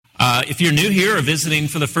If you're new here or visiting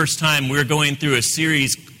for the first time, we're going through a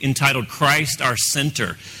series entitled Christ Our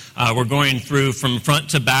Center. We're going through from front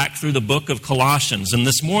to back through the book of Colossians. And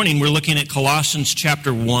this morning we're looking at Colossians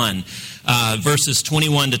chapter 1, verses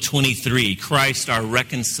 21 to 23, Christ Our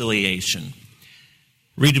Reconciliation.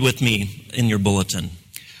 Read it with me in your bulletin.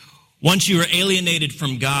 Once you were alienated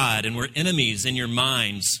from God and were enemies in your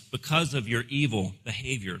minds because of your evil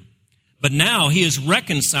behavior. But now he has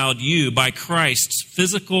reconciled you by Christ's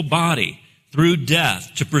physical body through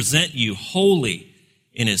death to present you holy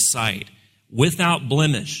in his sight, without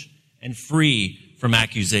blemish and free from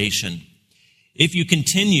accusation. If you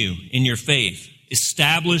continue in your faith,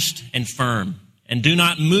 established and firm, and do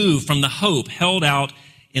not move from the hope held out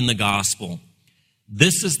in the gospel.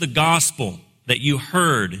 This is the gospel that you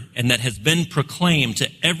heard and that has been proclaimed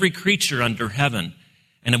to every creature under heaven,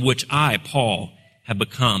 and of which I, Paul, have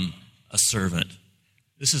become a servant.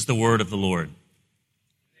 This is the word of the Lord.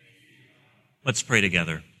 Let's pray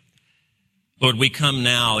together. Lord, we come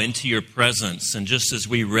now into your presence, and just as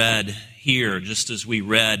we read here, just as we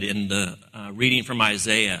read in the reading from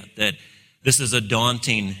Isaiah, that this is a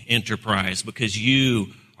daunting enterprise because you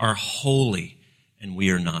are holy and we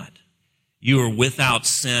are not. You are without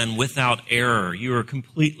sin, without error. You are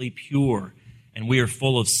completely pure, and we are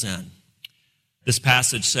full of sin. This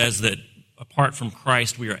passage says that apart from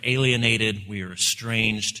Christ, we are alienated, we are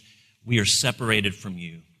estranged, we are separated from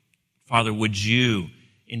you. Father, would you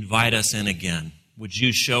invite us in again? Would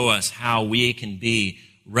you show us how we can be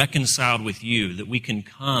reconciled with you, that we can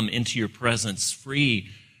come into your presence free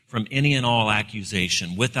from any and all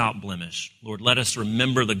accusation, without blemish? Lord, let us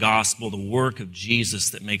remember the gospel, the work of Jesus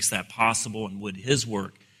that makes that possible, and would his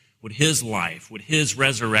work, would his life, would his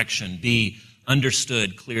resurrection be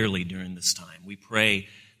understood clearly during this time. We pray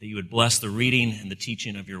that you would bless the reading and the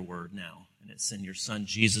teaching of your word now. And it's in your Son,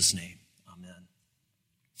 Jesus' name. Amen.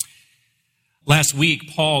 Last week,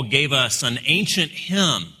 Paul gave us an ancient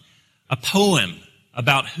hymn, a poem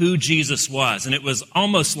about who Jesus was. And it was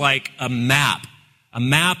almost like a map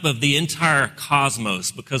of the entire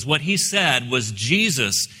cosmos, because what he said was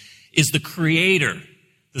Jesus is the creator,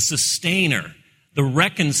 the sustainer, the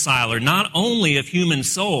reconciler, not only of human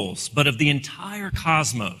souls, but of the entire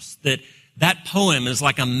cosmos. That poem is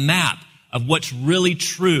like a map of what's really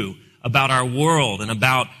true about our world and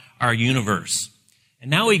about our universe. And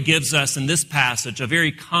now he gives us in this passage a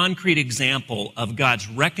very concrete example of God's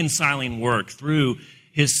reconciling work through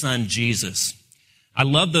his son Jesus. I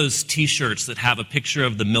love those t-shirts that have a picture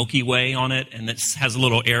of the Milky Way on it and that has a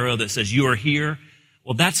little arrow that says, "You are here."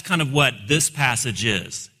 Well, that's kind of what this passage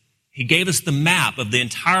is. He gave us the map of the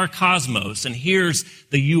entire cosmos, and here's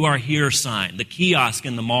the "You are here" sign, the kiosk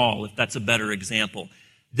in the mall, if that's a better example.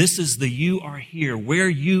 This is the "You are here," where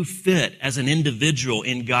you fit as an individual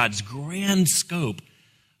in God's grand scope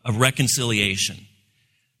of reconciliation.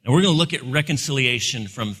 And we're going to look at reconciliation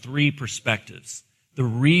from three perspectives. The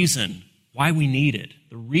reason why we need it,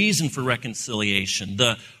 the reason for reconciliation,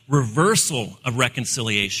 the reversal of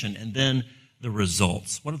reconciliation, and then the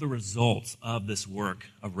results. What are the results of this work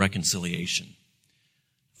of reconciliation?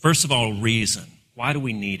 First of all, reason. Why do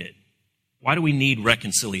we need it? Why do we need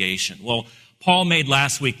reconciliation? Well, Paul made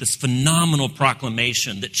last week this phenomenal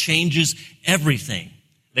proclamation that changes everything.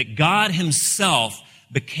 That God himself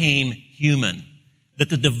became human. That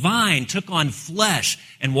the divine took on flesh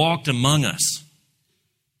and walked among us.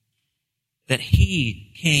 That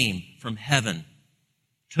he came from heaven,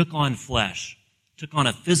 took on flesh, took on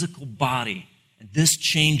a physical body, and this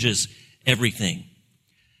changes everything.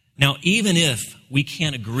 Now, even if we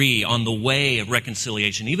can't agree on the way of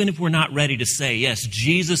reconciliation, even if we're not ready to say, yes,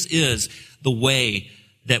 Jesus is the way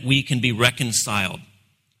that we can be reconciled,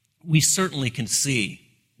 we certainly can see.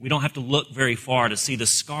 We don't have to look very far to see the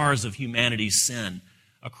scars of humanity's sin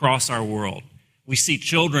across our world. We see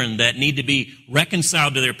children that need to be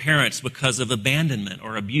reconciled to their parents because of abandonment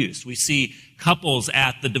or abuse. We see couples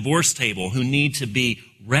at the divorce table who need to be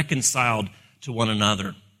reconciled to one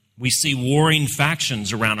another. We see warring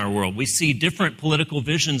factions around our world. We see different political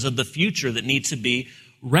visions of the future that need to be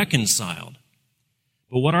reconciled.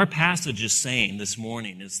 But what our passage is saying this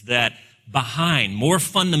morning is that behind, more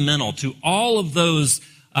fundamental to all of those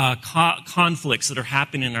conflicts that are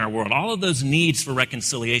happening in our world, all of those needs for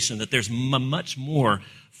reconciliation, that there's a much more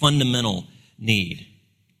fundamental need.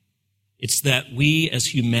 It's that we as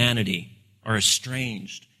humanity are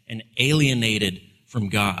estranged and alienated from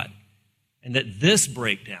God. And that this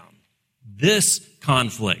breakdown, this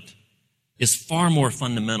conflict is far more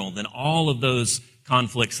fundamental than all of those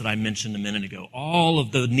conflicts that I mentioned a minute ago, all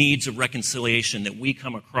of the needs of reconciliation that we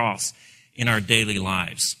come across in our daily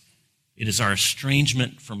lives. It is our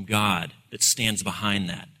estrangement from God that stands behind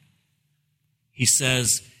that. he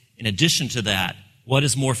says, in addition to that, what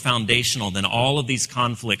is more foundational than all of these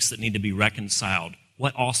conflicts that need to be reconciled?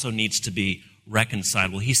 What also needs to be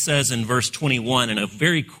reconciled? Well, he says in verse 21 in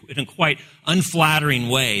a quite unflattering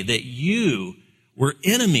way that you were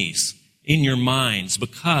enemies in your minds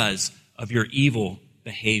because of your evil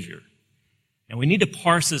behavior. And we need to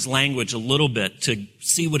parse his language a little bit to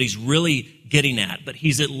see what he's really getting at. But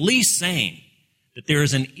he's at least saying that there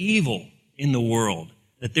is an evil in the world,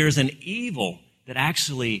 that there is an evil that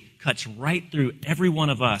actually cuts right through every one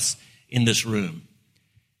of us in this room.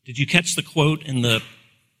 Did you catch the quote in the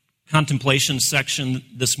contemplation section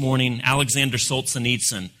this morning? Alexander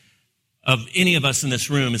Solzhenitsyn, of any of us in this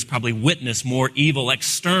room, has probably witnessed more evil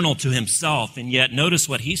external to himself, and yet notice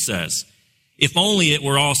what he says. If only it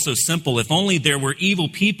were all so simple, if only there were evil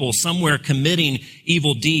people somewhere committing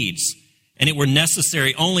evil deeds, and it were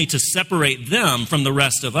necessary only to separate them from the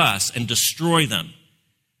rest of us and destroy them.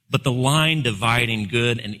 But the line dividing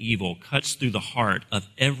good and evil cuts through the heart of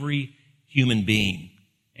every human being.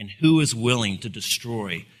 And who is willing to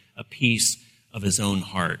destroy a piece of his own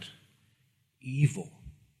heart? Evil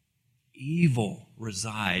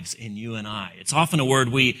resides in you and I. It's often a word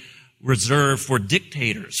we reserve for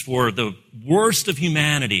dictators, for the worst of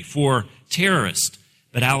humanity, for terrorists.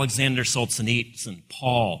 But Alexander Solzhenitsyn,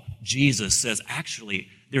 Paul, Jesus says, actually,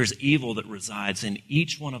 there's evil that resides in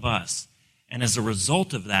each one of us. And as a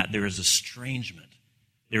result of that, there is estrangement.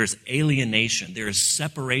 There is alienation. There is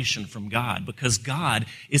separation from God because God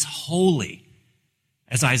is holy.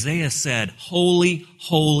 As Isaiah said, holy,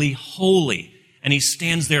 holy, holy. And he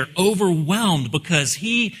stands there overwhelmed because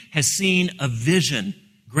he has seen a vision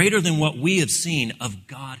greater than what we have seen of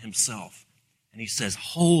God himself. And he says,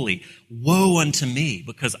 holy, woe unto me,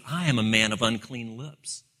 because I am a man of unclean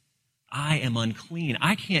lips. I am unclean.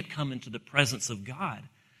 I can't come into the presence of God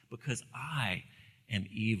because I am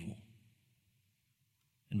evil.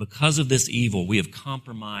 And because of this evil, we have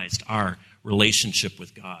compromised our relationship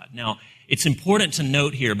with God. Now, it's important to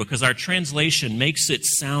note here because our translation makes it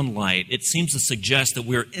sound like it seems to suggest that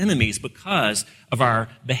we're enemies because of our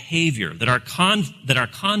behavior, that our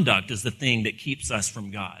conduct is the thing that keeps us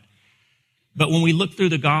from God. But when we look through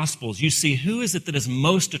the Gospels, you see who is it that is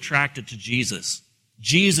most attracted to Jesus?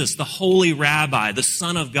 Jesus, the holy rabbi, the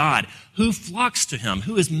Son of God. Who flocks to him?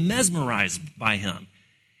 Who is mesmerized by him?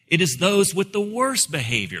 It is those with the worst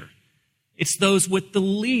behavior. It's those with the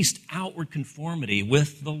least outward conformity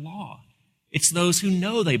with the law. It's those who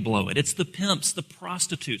know they blow it. It's the pimps, the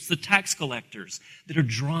prostitutes, the tax collectors that are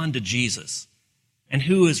drawn to Jesus. And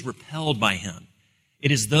who is repelled by him?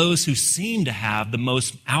 It is those who seem to have the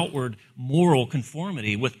most outward moral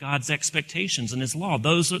conformity with God's expectations and his law,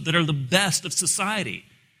 those that are the best of society.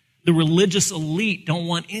 The religious elite don't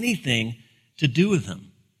want anything to do with him.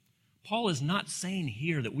 Paul is not saying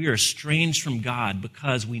here that we are estranged from God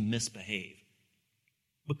because we misbehave,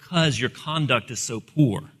 because your conduct is so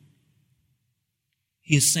poor.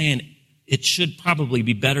 He is saying it should probably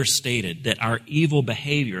be better stated that our evil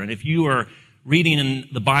behavior, and if you are reading in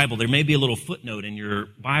the Bible, there may be a little footnote in your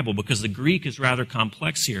Bible because the Greek is rather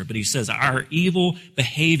complex here, but he says our evil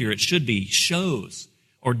behavior, it should be, shows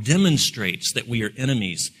or demonstrates that we are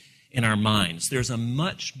enemies in our minds. There's a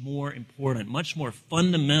much more important, much more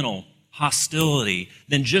fundamental hostility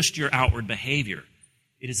than just your outward behavior.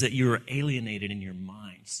 It is that you are alienated in your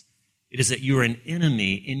minds. It is that you are an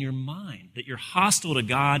enemy in your mind, that you're hostile to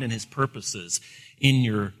God and his purposes in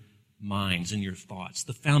your minds and your thoughts.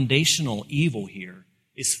 The foundational evil here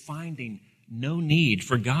is finding no need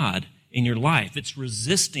for God in your life. It's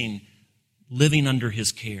resisting living under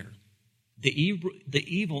his care. The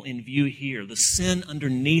evil in view here, the sin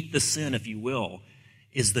underneath the sin, if you will,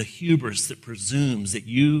 is the hubris that presumes that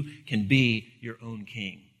you can be your own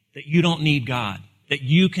king, that you don't need God, that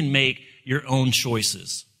you can make your own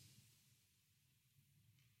choices.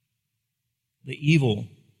 The evil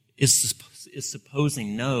is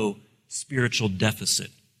supposing no spiritual deficit,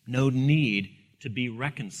 no need to be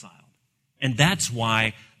reconciled. And that's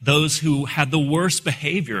why those who had the worst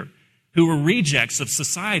behavior, who were rejects of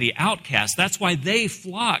society, outcasts, that's why they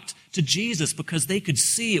flocked to Jesus, because they could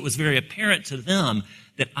see, it was very apparent to them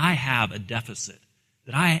that I have a deficit,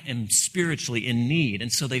 that I am spiritually in need.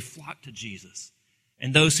 And so they flocked to Jesus.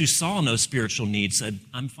 And those who saw no spiritual need said,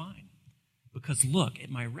 I'm fine. Because look at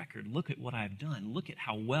my record. Look at what I've done. Look at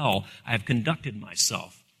how well I have conducted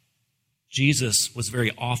myself. Jesus was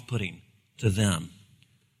very off-putting to them.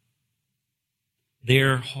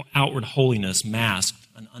 Their outward holiness masked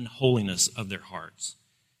an unholiness of their hearts.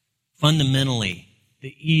 Fundamentally,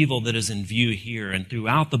 the evil that is in view here and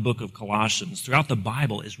throughout the book of Colossians, throughout the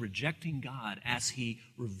Bible, is rejecting God as he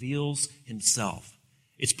reveals himself.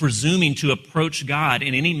 It's presuming to approach God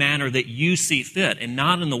in any manner that you see fit and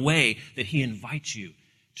not in the way that he invites you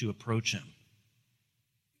to approach him.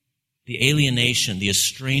 The alienation, the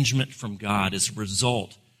estrangement from God is a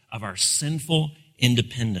result of our sinful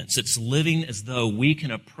independence. It's living as though we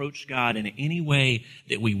can approach God in any way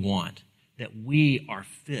that we want, that we are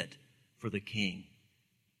fit for the King.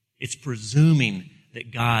 It's presuming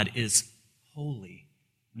that God is holy,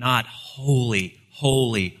 not holy,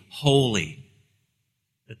 holy, holy,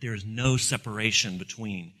 that there is no separation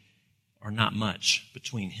between, or not much,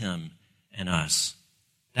 between him and us.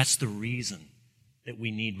 That's the reason that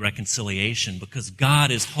we need reconciliation, because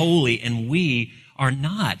God is holy and we are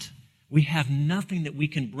not. We have nothing that we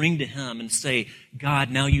can bring to him and say,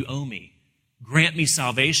 God, now you owe me. Grant me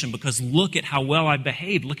salvation because look at how well I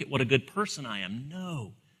behaved. Look at what a good person I am.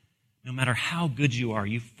 No. No matter how good you are,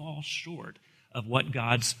 you fall short of what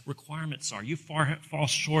God's requirements are. You fall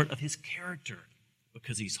short of his character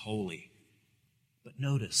because he's holy. But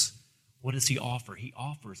notice, what does he offer? He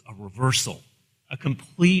offers a reversal, a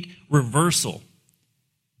complete reversal.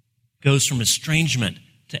 Goes from estrangement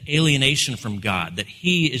to alienation from God, that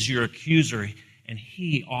he is your accuser and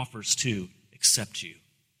he offers to accept you.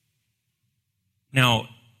 Now,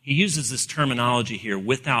 he uses this terminology here,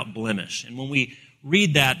 without blemish. And when we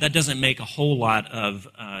read that, that doesn't make a whole lot of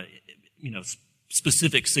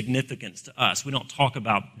specific significance to us. We don't talk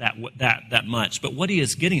about that much. But what he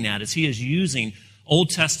is getting at is he is using Old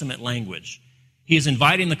Testament language. He is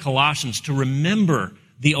inviting the Colossians to remember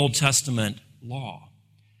the Old Testament law.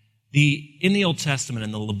 In the Old Testament,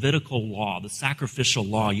 in the Levitical law, the sacrificial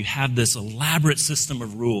law, you have this elaborate system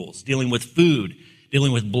of rules dealing with food,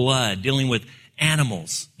 dealing with blood, dealing with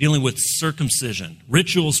animals, dealing with circumcision,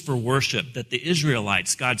 rituals for worship that the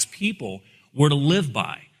Israelites, God's people, were to live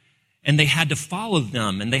by. And they had to follow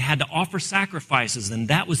them, and they had to offer sacrifices, and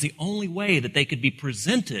that was the only way that they could be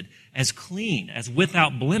presented as clean, as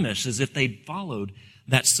without blemish, as if they'd followed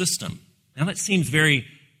that system. Now that seems very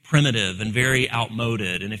primitive and very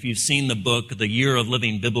outmoded. And if you've seen the book, The Year of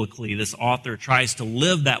Living Biblically, this author tries to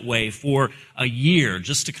live that way for a year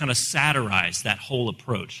just to kind of satirize that whole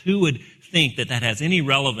approach. Who would think that that has any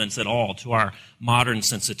relevance at all to our modern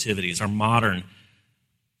sensitivities, our modern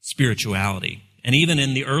spirituality? And even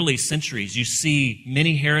in the early centuries, you see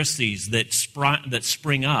many heresies that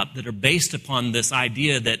spring up that are based upon this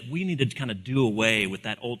idea that we need to kind of do away with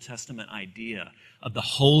that Old Testament idea of the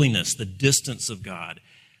holiness, the distance of God.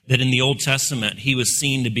 That in the Old Testament, he was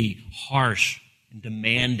seen to be harsh and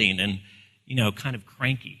demanding and, kind of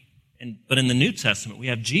cranky. But in the New Testament, we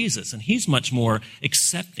have Jesus, and he's much more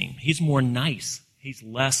accepting. He's more nice. He's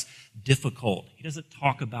less difficult. He doesn't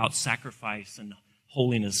talk about sacrifice and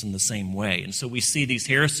holiness in the same way. And so we see these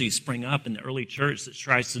heresies spring up in the early church that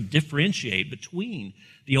tries to differentiate between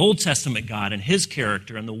the Old Testament God and his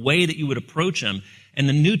character and the way that you would approach him, and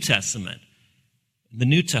the New Testament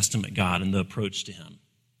God and the approach to him.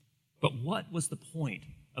 But what was the point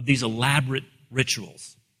of these elaborate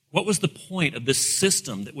rituals? What was the point of this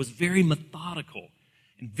system that was very methodical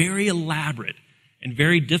and very elaborate and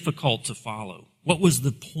very difficult to follow? What was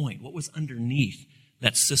the point? What was underneath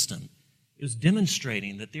that system? It was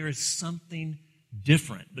demonstrating that there is something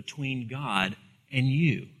different between God and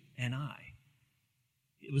you and I.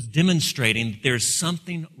 It was demonstrating that there's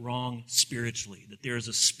something wrong spiritually, that there is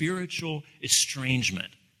a spiritual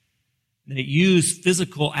estrangement. That it used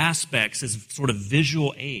physical aspects as sort of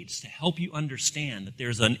visual aids to help you understand that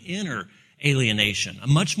there's an inner alienation, a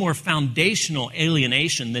much more foundational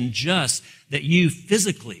alienation than just that you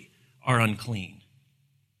physically are unclean.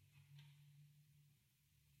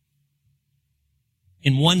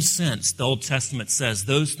 In one sense, the Old Testament says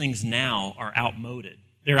those things now are outmoded.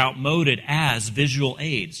 They're outmoded as visual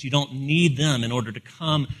aids. You don't need them in order to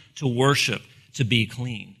come to worship to be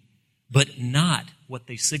clean, but not what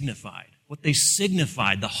they signified. What they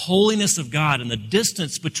signified, the holiness of God and the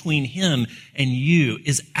distance between him and you,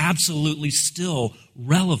 is absolutely still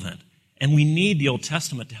relevant. And we need the Old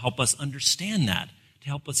Testament to help us understand that, to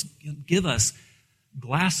help us give us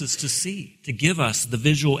glasses to see, to give us the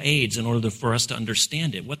visual aids in order for us to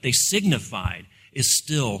understand it. What they signified is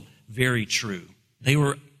still very true. They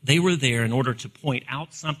were there in order to point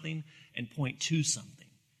out something and point to something.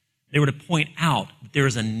 They were to point out that there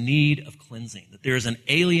is a need of cleansing, that there is an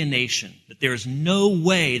alienation, that there is no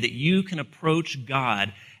way that you can approach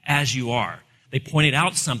God as you are. They pointed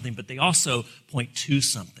out something, but they also point to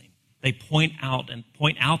something. They point out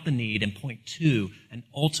the need and point to an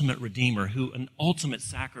ultimate Redeemer, an ultimate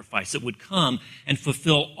sacrifice that would come and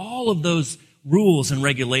fulfill all of those rules and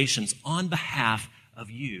regulations on behalf of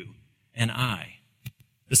you and I.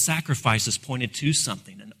 The sacrifices pointed to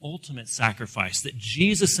something, an ultimate sacrifice, that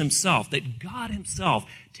Jesus himself, that God himself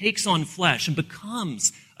takes on flesh and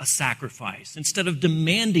becomes a sacrifice. Instead of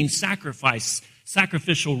demanding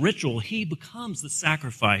sacrificial ritual, he becomes the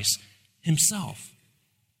sacrifice himself.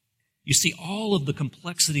 You see, all of the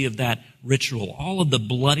complexity of that ritual, all of the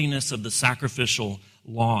bloodiness of the sacrificial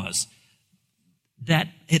laws, that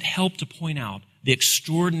it helped to point out the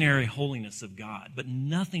extraordinary holiness of God, but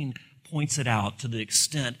nothing points it out to the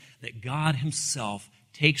extent that God himself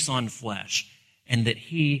takes on flesh and that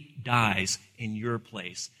he dies in your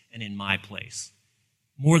place and in my place.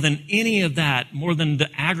 More than any of that, more than the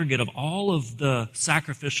aggregate of all of the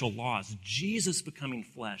sacrificial laws, Jesus becoming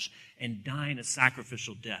flesh and dying a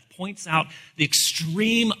sacrificial death points out the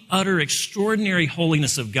extreme, utter, extraordinary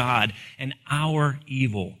holiness of God and our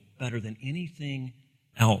evil better than anything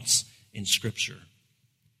else in Scripture.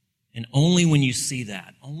 And only when you see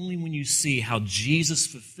that, only when you see how Jesus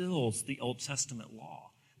fulfills the Old Testament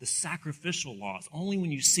law, the sacrificial laws, only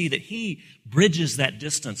when you see that he bridges that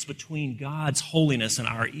distance between God's holiness and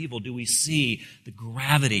our evil, do we see the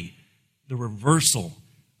gravity, the reversal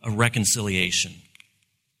of reconciliation.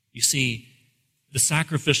 You see, the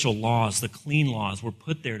sacrificial laws, the clean laws, were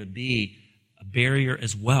put there to be a barrier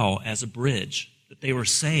as well as a bridge. That they were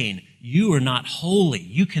saying, you are not holy.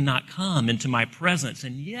 You cannot come into my presence.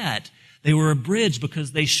 And yet, they were a bridge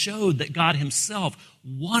because they showed that God himself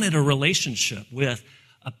wanted a relationship with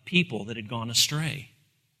a people that had gone astray.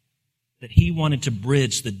 That he wanted to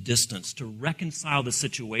bridge the distance, to reconcile the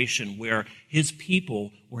situation where his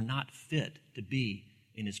people were not fit to be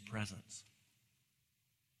in his presence.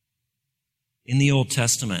 In the Old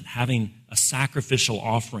Testament, having a sacrificial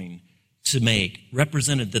offering to make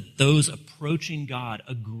represented that those approaching God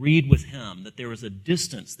agreed with him that there was a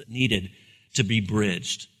distance that needed to be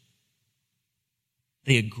bridged.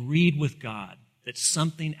 They agreed with God that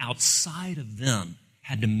something outside of them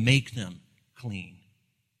had to make them clean.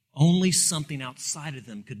 Only something outside of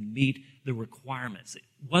them could meet the requirements. It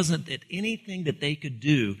wasn't that anything that they could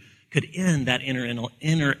do could end that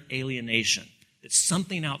inner alienation, that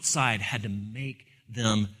something outside had to make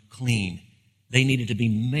them clean. They needed to be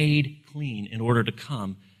made clean in order to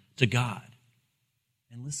come to God.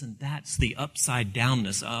 And listen, that's the upside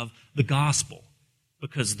downness of the gospel.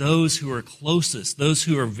 Because those who are closest, those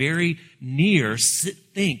who are very near,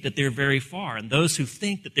 think that they're very far. And those who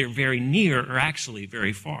think that they're very near are actually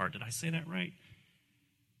very far. Did I say that right?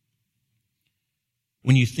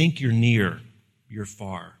 When you think you're near, you're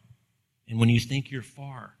far. And when you think you're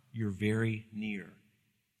far, you're very near.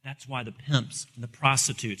 That's why the pimps and the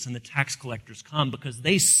prostitutes and the tax collectors come, because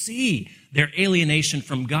they see their alienation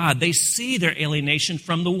from God. They see their alienation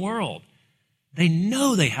from the world. They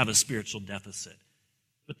know they have a spiritual deficit.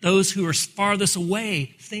 But those who are farthest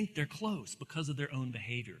away think they're close because of their own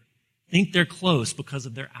behavior. Think they're close because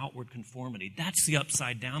of their outward conformity. That's the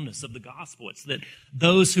upside downness of the gospel. It's that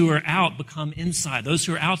those who are out become inside. Those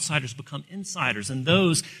who are outsiders become insiders. And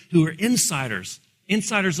those who are insiders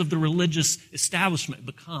of the religious establishment,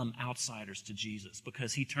 become outsiders to Jesus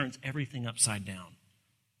because he turns everything upside down.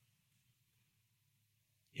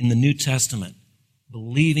 In the New Testament,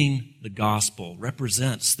 believing the gospel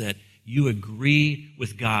represents that you agree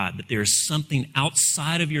with God, that there is something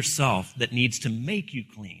outside of yourself that needs to make you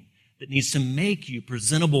clean, that needs to make you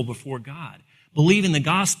presentable before God. Believing the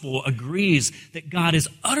gospel agrees that God is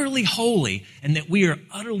utterly holy and that we are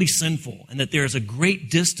utterly sinful and that there is a great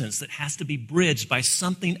distance that has to be bridged by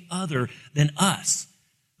something other than us.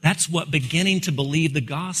 That's what beginning to believe the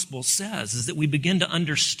gospel says, is that we begin to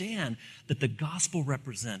understand that the gospel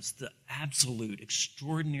represents the absolute,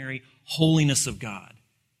 extraordinary holiness of God.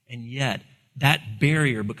 And yet, that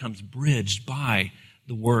barrier becomes bridged by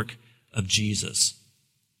the work of Jesus.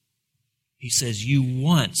 He says, you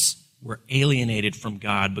once were alienated from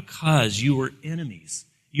God because you were enemies.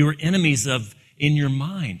 You were enemies in your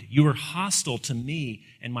mind. You were hostile to me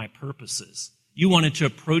and my purposes. You wanted to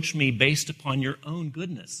approach me based upon your own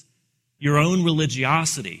goodness, your own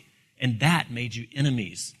religiosity, and that made you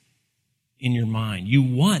enemies in your mind. You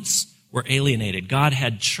once were alienated. God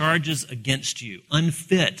had charges against you,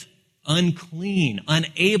 unfit, unclean,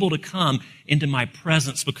 unable to come into my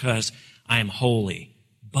presence because I am holy.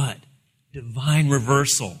 But divine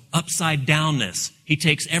reversal, upside downness. He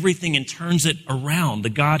takes everything and turns it around. The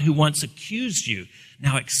God who once accused you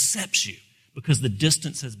now accepts you because the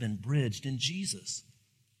distance has been bridged in Jesus.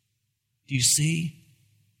 Do you see?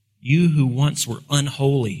 You who once were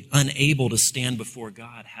unholy, unable to stand before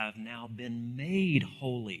God, have now been made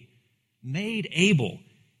holy, made able.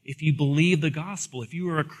 If you believe the gospel, if you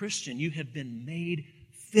are a Christian, you have been made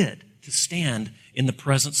fit to stand in the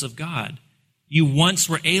presence of God. You once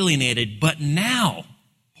were alienated, but now,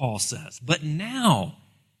 Paul says, but now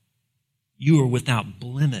you are without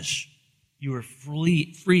blemish. You are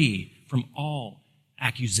free from all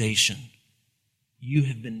accusation. You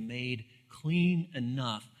have been made clean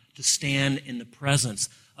enough to stand in the presence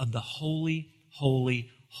of the holy, holy,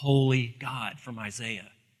 holy God from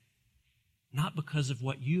Isaiah. Not because of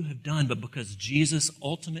what you have done, but because Jesus'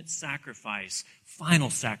 ultimate sacrifice, final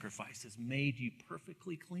sacrifice, has made you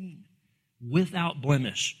perfectly clean, without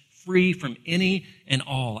blemish, free from any and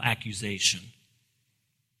all accusation.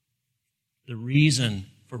 The reason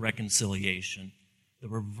for reconciliation, the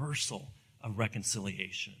reversal of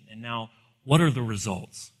reconciliation. And now, what are the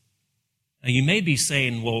results? Now, you may be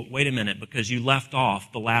saying, well, wait a minute, because you left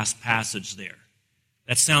off the last passage there.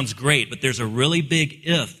 That sounds great, but there's a really big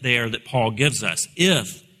if there that Paul gives us.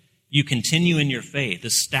 If you continue in your faith,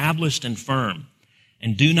 established and firm,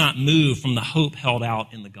 and do not move from the hope held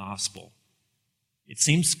out in the gospel. It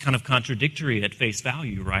seems kind of contradictory at face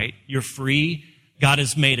value, right? You're free. God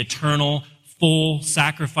has made eternal, full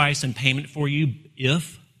sacrifice and payment for you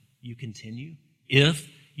if you continue, if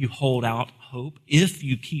you hold out hope, if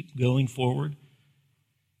you keep going forward.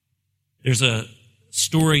 There's a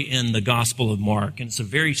story in the Gospel of Mark, and it's a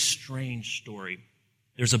very strange story.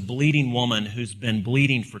 There's a bleeding woman who's been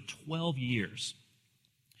bleeding for 12 years,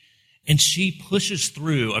 and she pushes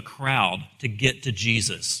through a crowd to get to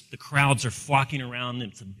Jesus. The crowds are flocking around.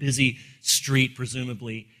 It's a busy street,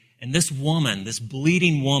 presumably. And this woman, this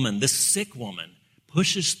bleeding woman, this sick woman,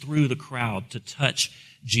 pushes through the crowd to touch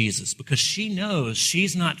Jesus because she knows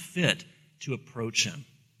she's not fit to approach him.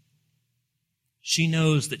 She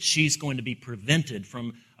knows that she's going to be prevented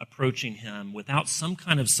from approaching him without some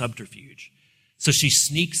kind of subterfuge. So she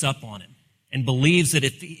sneaks up on him and believes that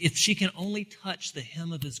if she can only touch the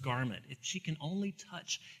hem of his garment, if she can only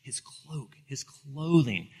touch his cloak, his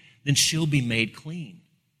clothing, then she'll be made clean.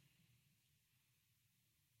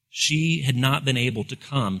 She had not been able to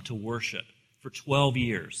come to worship for 12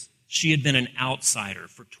 years. She had been an outsider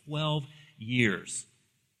for 12 years.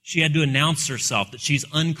 She had to announce herself that she's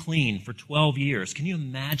unclean for 12 years. Can you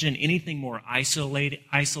imagine anything more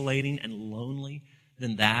isolating and lonely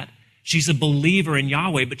than that? She's a believer in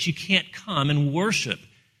Yahweh, but she can't come and worship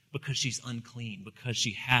because she's unclean, because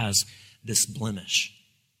she has this blemish.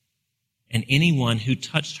 And anyone who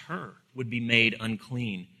touched her would be made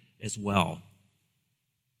unclean as well.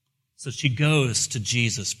 So she goes to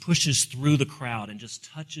Jesus, pushes through the crowd, and just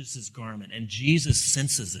touches his garment. And Jesus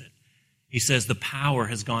senses it. He says, the power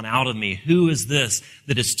has gone out of me. Who is this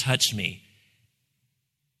that has touched me?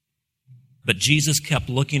 But Jesus kept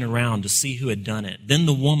looking around to see who had done it. Then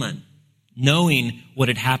the woman, knowing what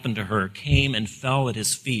had happened to her, came and fell at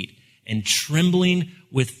his feet, and trembling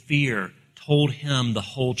with fear, told him the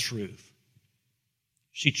whole truth.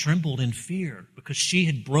 She trembled in fear because she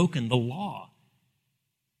had broken the law.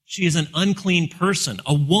 She is an unclean person,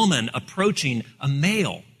 a woman approaching a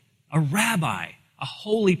male, a rabbi, a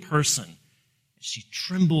holy person. She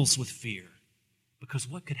trembles with fear because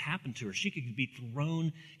what could happen to her? She could be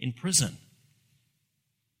thrown in prison.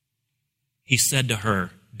 He said to her,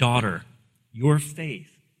 daughter, your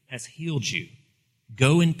faith has healed you.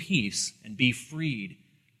 Go in peace and be freed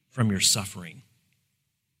from your suffering.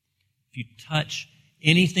 If you touch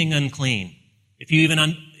anything unclean, if you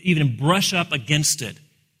even brush up against it,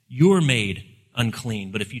 you're made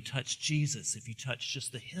unclean. But if you touch Jesus, if you touch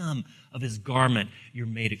just the hem of his garment, you're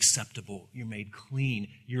made acceptable. You're made clean.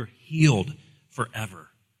 You're healed forever.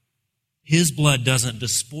 His blood doesn't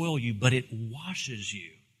despoil you, but it washes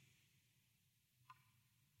you.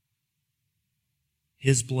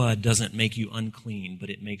 His blood doesn't make you unclean, but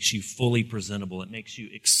it makes you fully presentable. It makes you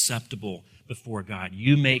acceptable before God.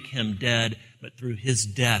 You make him dead, but through his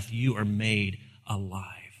death, you are made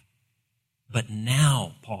alive. But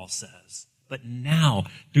now, Paul says, but now,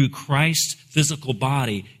 through Christ's physical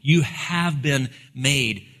body, you have been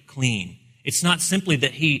made clean. It's not simply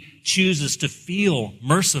that he chooses to feel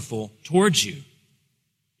merciful towards you.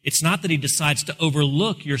 It's not that he decides to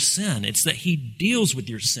overlook your sin. It's that he deals with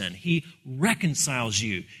your sin. He reconciles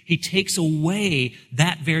you. He takes away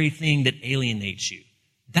that very thing that alienates you.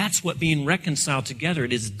 That's what being reconciled together.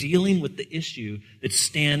 It is dealing with the issue that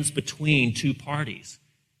stands between two parties.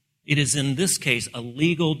 It is, in this case, a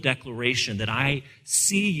legal declaration that I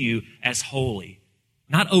see you as holy.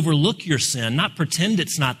 Not overlook your sin, not pretend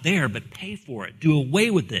it's not there, but pay for it. Do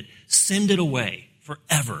away with it. Send it away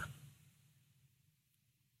forever.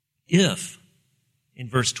 If, in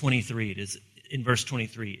verse 23,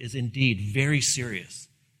 is indeed very serious.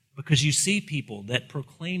 Because you see people that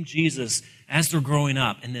proclaim Jesus as they're growing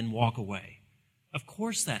up and then walk away. Of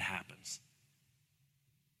course that happens.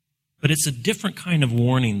 But it's a different kind of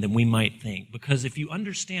warning than we might think, because if you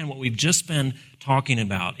understand what we've just been talking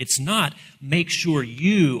about, it's not make sure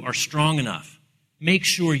you are strong enough. Make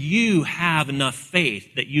sure you have enough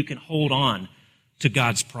faith that you can hold on to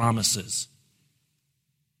God's promises.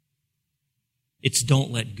 It's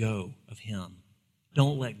don't let go of Him.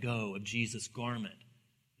 Don't let go of Jesus' garment.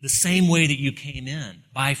 The same way that you came in,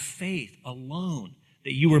 by faith alone,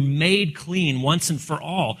 that you were made clean once and for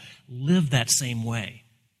all, live that same way.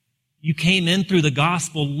 You came in through the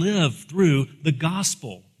gospel, live through the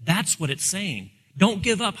gospel. That's what it's saying. Don't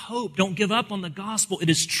give up hope. Don't give up on the gospel. It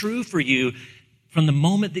is true for you from the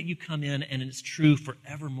moment that you come in, and it's true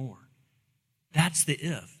forevermore. That's the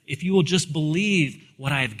if. If you will just believe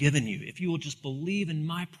what I have given you, if you will just believe in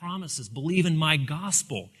my promises, believe in my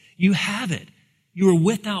gospel, you have it. You are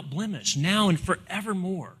without blemish now and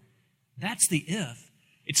forevermore. That's the if.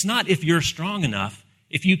 It's not if you're strong enough.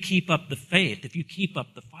 If you keep up the faith, if you keep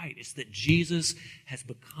up the fight, it's that Jesus has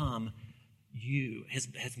become you, has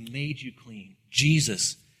made you clean.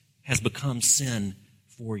 Jesus has become sin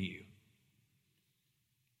for you.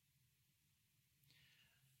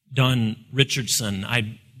 Don Richardson,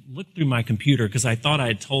 I looked through my computer because I thought I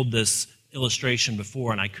had told this illustration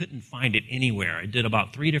before and I couldn't find it anywhere. I did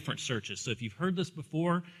about 3 different searches. So if you've heard this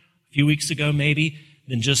before, a few weeks ago maybe,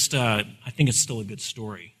 then just, I think it's still a good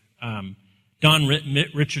story. Don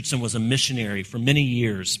Richardson was a missionary for many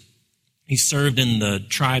years. He served in the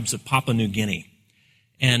tribes of Papua New Guinea.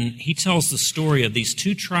 And he tells the story of these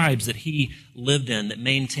 2 tribes that he lived in that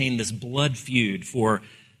maintained this blood feud for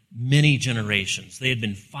many generations. They had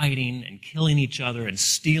been fighting and killing each other and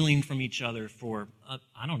stealing from each other for,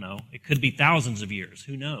 I don't know, it could be thousands of years,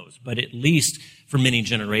 who knows, but at least for many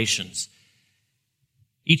generations.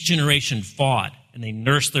 Each generation fought and they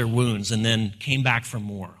nursed their wounds and then came back for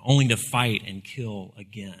more, only to fight and kill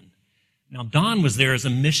again. Now, Don was there as a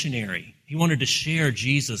missionary. He wanted to share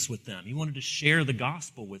Jesus with them. He wanted to share the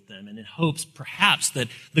gospel with them, and in hopes perhaps that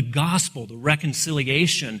the gospel, the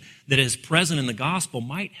reconciliation that is present in the gospel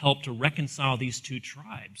might help to reconcile these 2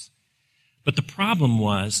 tribes. But the problem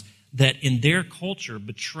was that in their culture,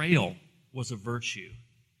 betrayal was a virtue.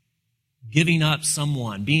 Giving up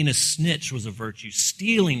someone, being a snitch was a virtue.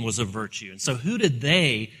 Stealing was a virtue. And so who did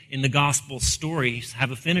they, in the gospel stories,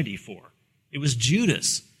 have affinity for? It was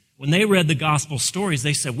Judas. When they read the gospel stories,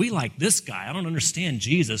 they said, we like this guy. I don't understand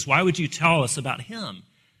Jesus. Why would you tell us about him?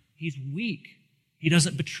 He's weak. He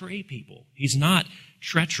doesn't betray people. He's not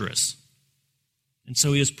treacherous. And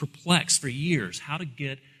so he was perplexed for years how to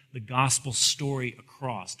get the gospel story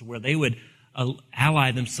across to where they would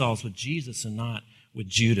ally themselves with Jesus and not with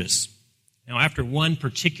Judas. Now, after one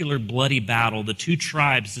particular bloody battle, the 2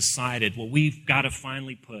 tribes decided, well, we've got to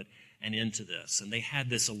finally put an end to this. And they had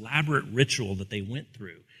this elaborate ritual that they went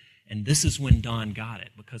through. And this is when Don got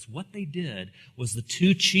it, because what they did was the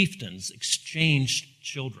 2 chieftains exchanged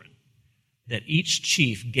children, that each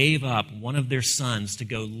chief gave up one of their sons to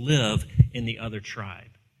go live in the other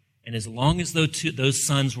tribe. And as long as those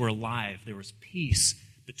sons were alive, there was peace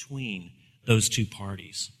between those 2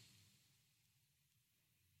 parties.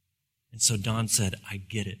 And so Don said, I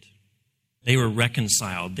get it. They were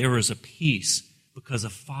reconciled. There was a peace because a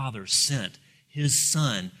father sent his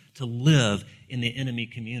son to live in the enemy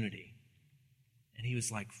community. And he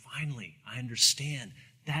was like, finally, I understand.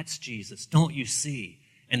 That's Jesus. Don't you see?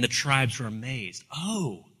 And the tribes were amazed.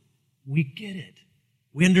 Oh, we get it.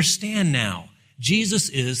 We understand now. Jesus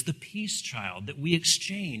is the peace child that we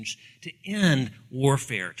exchange to end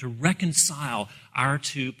warfare, to reconcile our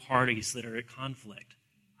 2 parties that are at conflict.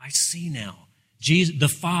 I see now. Jesus, the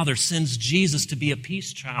Father sends Jesus to be a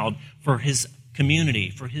peace child for his community,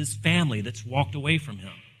 for his family that's walked away from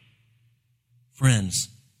him. Friends,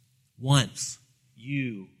 once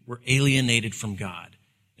you were alienated from God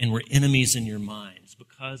and were enemies in your minds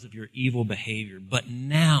because of your evil behavior, but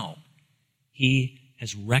now he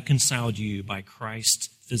has reconciled you by Christ's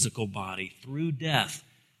physical body through death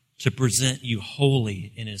to present you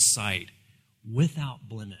holy in his sight, without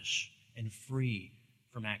blemish and free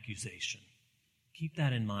from accusation. Keep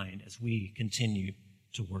that in mind as we continue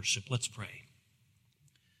to worship. Let's pray.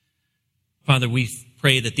 Father, we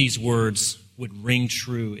pray that these words would ring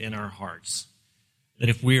true in our hearts. That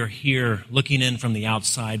if we are here looking in from the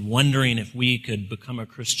outside, wondering if we could become a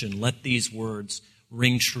Christian, let these words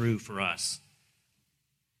ring true for us.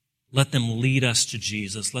 Let them lead us to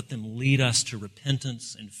Jesus. Let them lead us to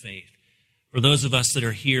repentance and faith. For those of us that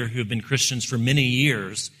are here who have been Christians for many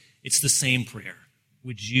years, it's the same prayer.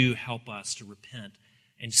 Would you help us to repent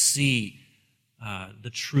and see the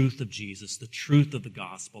truth of Jesus, the truth of the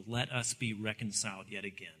gospel? Let us be reconciled yet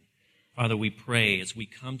again. Father, we pray as we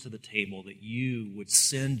come to the table that you would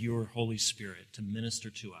send your Holy Spirit to minister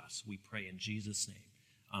to us. We pray in Jesus' name.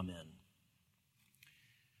 Amen.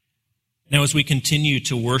 Now, as we continue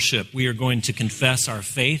to worship, we are going to confess our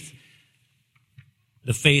faith,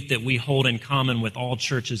 the faith that we hold in common with all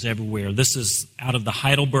churches everywhere. This is out of the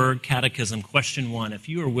Heidelberg Catechism, question 1. If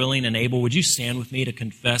you are willing and able, would you stand with me to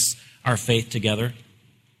confess our faith together?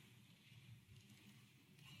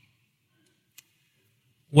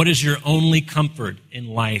 What is your only comfort in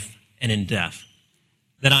life and in death?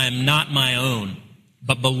 That I am not my own,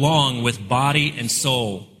 but belong with body and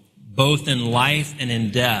soul, both in life and in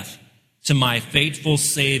death, to my faithful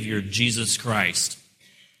Savior, Jesus Christ.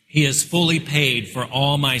 He has fully paid for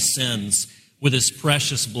all my sins with his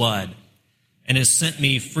precious blood and has sent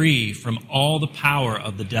me free from all the power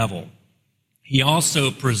of the devil. He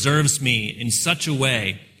also preserves me in such a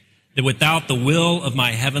way that without the will of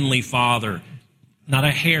my heavenly Father, not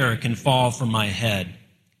a hair can fall from my head.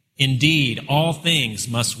 Indeed, all things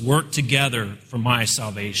must work together for my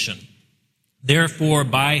salvation. Therefore,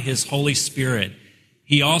 by his Holy Spirit,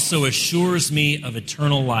 he also assures me of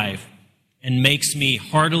eternal life and makes me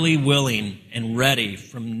heartily willing and ready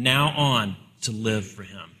from now on to live for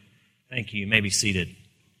him. Thank you. You may be seated.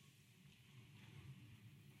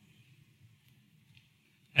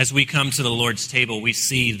 As we come to the Lord's table, we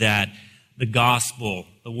see that the gospel,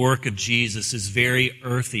 the work of Jesus, is very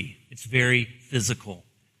earthy. It's very physical.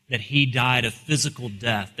 That he died a physical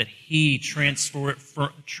death. That he transferred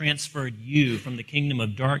you from the kingdom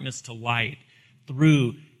of darkness to light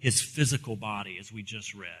through his physical body, as we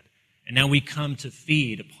just read. And now we come to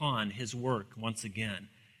feed upon his work once again.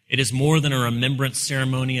 It is more than a remembrance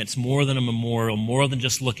ceremony. It's more than a memorial, more than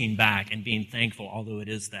just looking back and being thankful, although it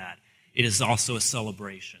is that. It is also a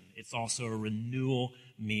celebration. It's also a renewal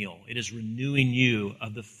meal. It is renewing you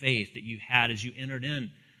of the faith that you had as you entered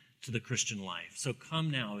in to the Christian life. So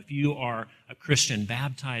come now, if you are a Christian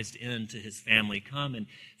baptized into his family, come and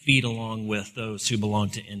feed along with those who belong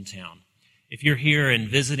to In Town. If you're here and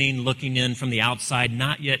visiting, looking in from the outside,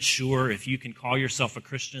 not yet sure if you can call yourself a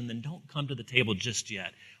Christian, then don't come to the table just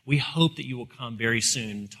yet. We hope that you will come very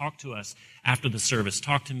soon. Talk to us after the service.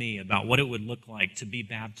 Talk to me about what it would look like to be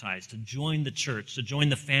baptized, to join the church, to join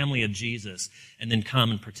the family of Jesus, and then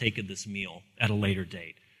come and partake of this meal at a later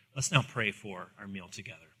date. Let's now pray for our meal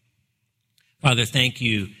together. Father, thank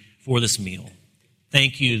you for this meal.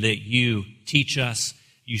 Thank you that you teach us,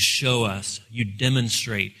 you show us, you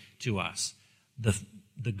demonstrate to us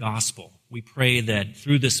the gospel. We pray that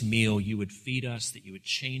through this meal you would feed us, that you would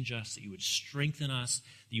change us, that you would strengthen us,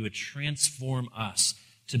 that you would transform us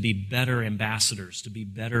to be better ambassadors, to be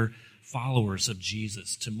better followers of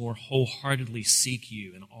Jesus, to more wholeheartedly seek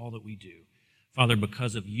you in all that we do. Father,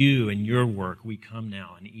 because of you and your work, we come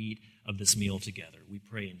now and eat of this meal together. We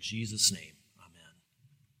pray in Jesus' name. Amen.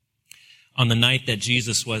 On the night that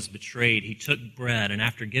Jesus was betrayed, he took bread, and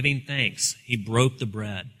after giving thanks, he broke the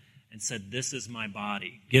bread and said, "This is my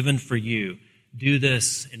body, given for you. Do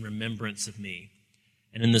this in remembrance of me."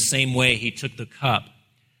 And in the same way, he took the cup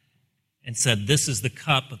and said, "This is the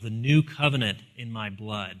cup of the new covenant in my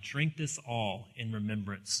blood. Drink this all in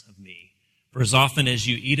remembrance of me. For as often as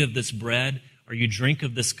you eat of this bread or you drink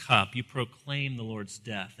of this cup, you proclaim the Lord's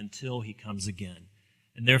death until he comes again."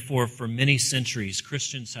 And therefore, for many centuries,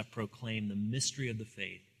 Christians have proclaimed the mystery of the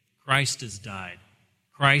faith. Christ has died.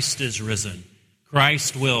 Christ is risen.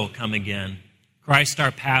 Christ will come again. Christ,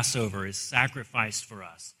 our Passover, is sacrificed for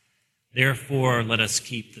us. Therefore, let us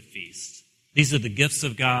keep the feast. These are the gifts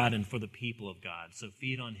of God and for the people of God. So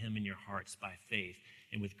feed on him in your hearts by faith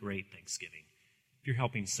and with great thanksgiving. If you're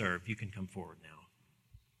helping serve, you can come forward now.